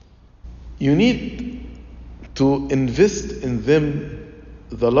You need to invest in them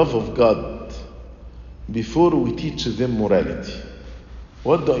the love of God before we teach them morality.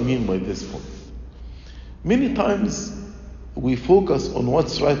 What do I mean by this point? Many times we focus on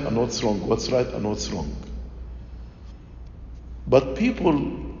what's right and what's wrong, what's right and what's wrong. But people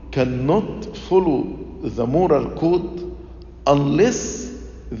cannot follow the moral code unless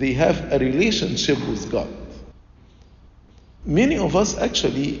they have a relationship with God. Many of us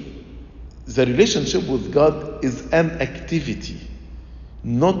actually, the relationship with God is an activity,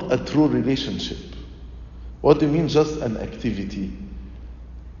 not a true relationship. What do you mean just an activity?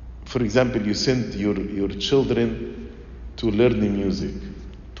 For example, you send your children to learn music,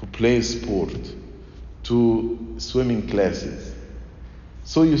 to play sport, to swimming classes.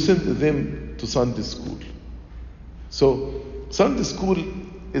 So you send them to Sunday school. So Sunday school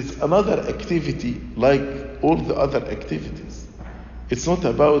is another activity like all the other activities. It's not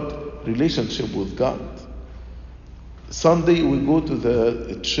about relationship with God. Sunday we go to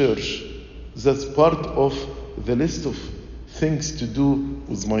the church. That's part of the list of things to do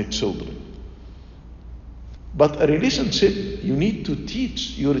with my children. But a relationship, you need to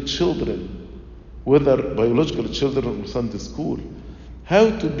teach your children, whether biological children or Sunday school, how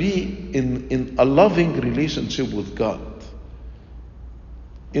to be in a loving relationship with God.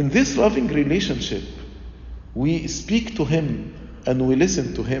 In this loving relationship, we speak to Him and we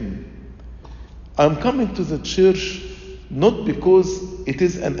listen to Him. I'm coming to the church not because it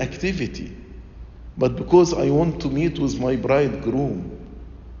is an activity, but because I want to meet with my bridegroom.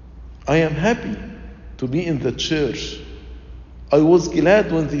 I am happy to be in the church. I was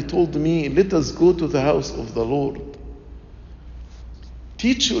glad when they told me, let us go to the house of the Lord.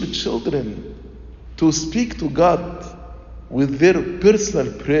 Teach your children to speak to God with their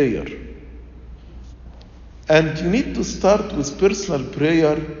personal prayer. And you need to start with personal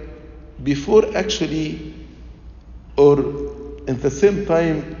prayer before actually, or at the same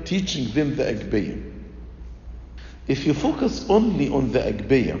time, teaching them the Agpeya. If you focus only on the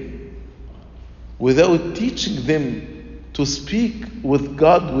Agpeya, without teaching them to speak with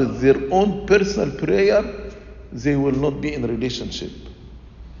God with their own personal prayer, they will not be in a relationship.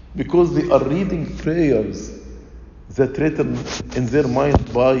 Because they are reading prayers that written in their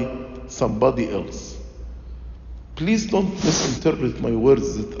mind by somebody else. Please don't misinterpret my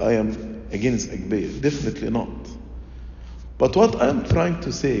words that I am against Agpeya. Definitely not. But what I'm trying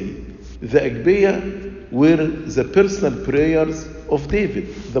to say, the Agpeya were the personal prayers of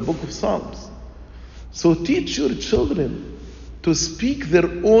David, the book of Psalms. So teach your children to speak their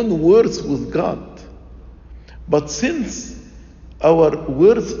own words with God. But since our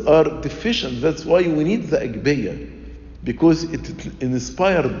words are deficient, that's why we need the Agpeya, because it is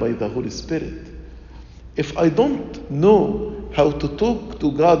inspired by the Holy Spirit. If I don't know how to talk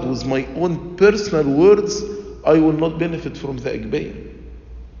to God with my own personal words, I will not benefit from the Agpeya.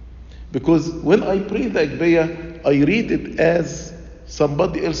 Because when I pray the Agpeya, I read it as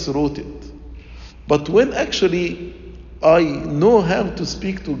somebody else wrote it. But when actually I know how to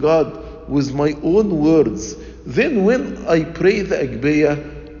speak to God with my own words, then when I pray the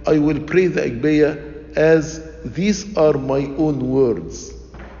Agpeya, I will pray the Agpeya as these are my own words,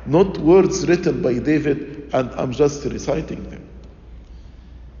 not words written by David and I'm just reciting them.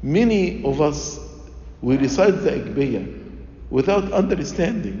 Many of us, we recite the Agpeya without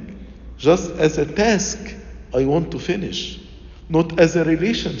understanding, just as a task I want to finish, not as a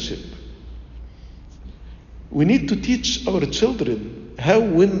relationship. We need to teach our children how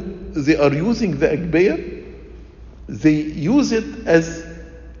when they are using the Agpeya, they use it as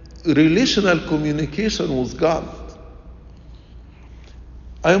relational communication with God.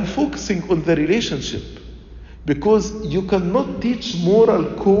 I am focusing on the relationship because you cannot teach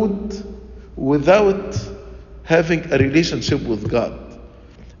moral code without having a relationship with God.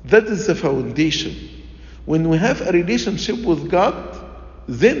 That is the foundation. When we have a relationship with God,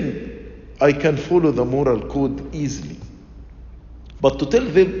 then I can follow the moral code easily. But to tell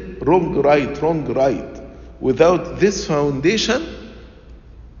them wrong, right, without this foundation,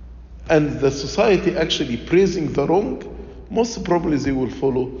 and the society actually praising the wrong, most probably they will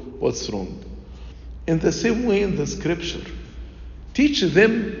follow what's wrong. In the same way in the scripture, teach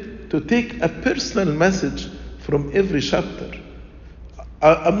them to take a personal message from every chapter.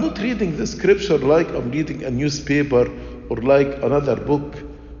 I'm not reading the scripture like I'm reading a newspaper or like another book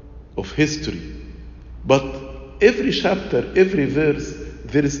of history. But every chapter, every verse,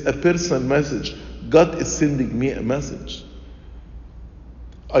 there is a personal message. God is sending me a message.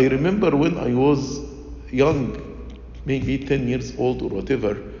 I remember when I was young, maybe 10 years old or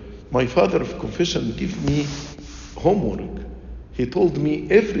whatever, my father of confession gave me homework. He told me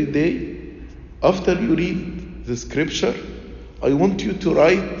every day After you read the scripture, I want you to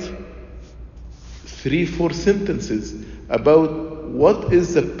write 3-4 sentences about what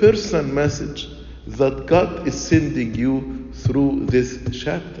is the personal message that God is sending you through this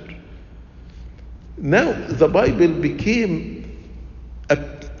chapter. Now, the Bible became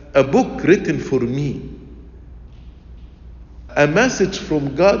a book written for me, a message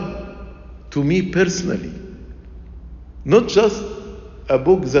from God to me personally, not just a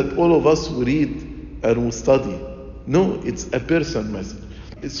book that all of us will read and will study. No, it's a personal message.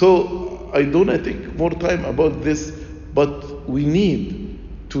 So I don't take more time about this, but we need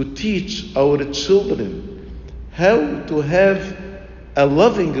to teach our children how to have a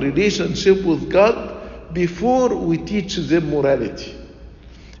loving relationship with God before we teach them morality.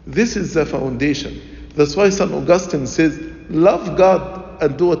 This is the foundation. That's why St. Augustine says, love God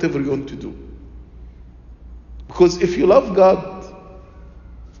and do whatever you want to do. Because if you love God,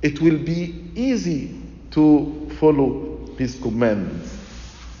 it will be easy to follow His commandments.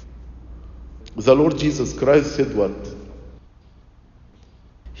 The Lord Jesus Christ said what?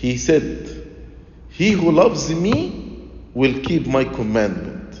 He said, he who loves me will keep my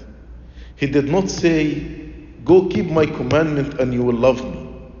commandment. He did not say, go keep my commandment and you will love me.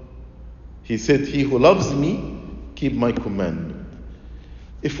 He said, he who loves me, keep my commandment.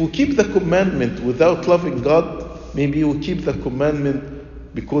 If we keep the commandment without loving God, maybe we keep the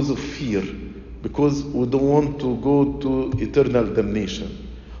commandment because of fear, because we don't want to go to eternal damnation.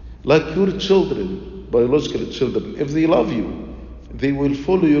 Like your children, biological children, if they love you, they will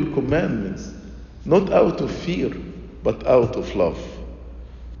follow your commandments, not out of fear, but out of love.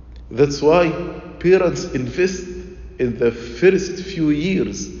 That's why parents invest in the first few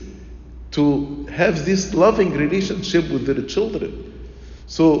years to have this loving relationship with their children.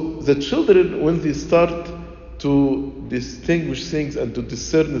 So the children, when they start to distinguish things and to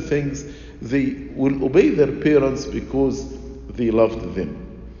discern things, they will obey their parents because they loved them.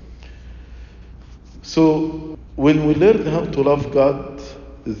 So when we learn how to love God,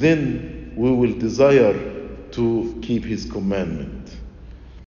 then we will desire to keep His commandment.